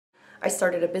I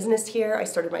started a business here, I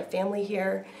started my family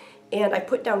here, and I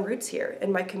put down roots here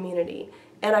in my community.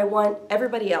 And I want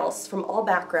everybody else from all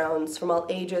backgrounds, from all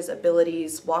ages,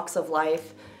 abilities, walks of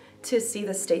life, to see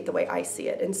the state the way I see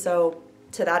it. And so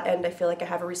to that end, I feel like I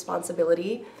have a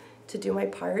responsibility to do my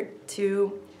part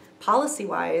to,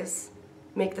 policy-wise,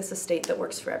 make this a state that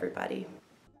works for everybody.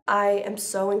 I am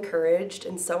so encouraged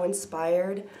and so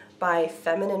inspired by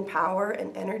feminine power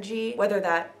and energy, whether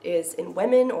that is in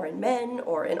women or in men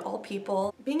or in all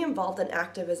people. Being involved in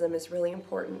activism is really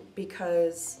important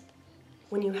because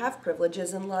when you have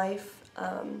privileges in life,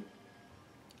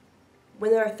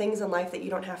 when there are things in life that you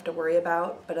don't have to worry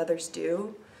about but others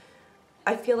do,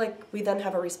 I feel like we then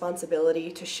have a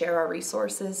responsibility to share our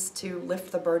resources to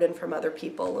lift the burden from other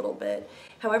people a little bit.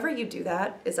 However you do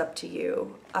that is up to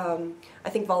you. I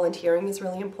think volunteering is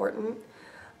really important.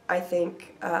 I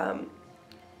think,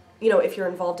 you know, if you're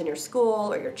involved in your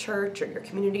school or your church or your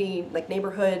community, like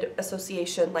neighborhood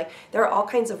association, like there are all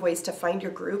kinds of ways to find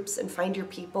your groups and find your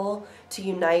people to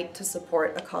unite to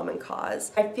support a common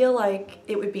cause. I feel like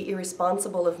it would be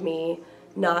irresponsible of me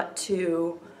not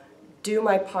to do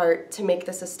my part to make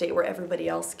this a state where everybody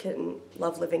else can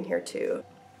love living here too.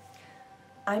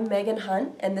 I'm Megan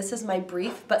Hunt, and this is my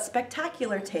brief but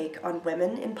spectacular take on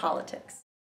women in politics.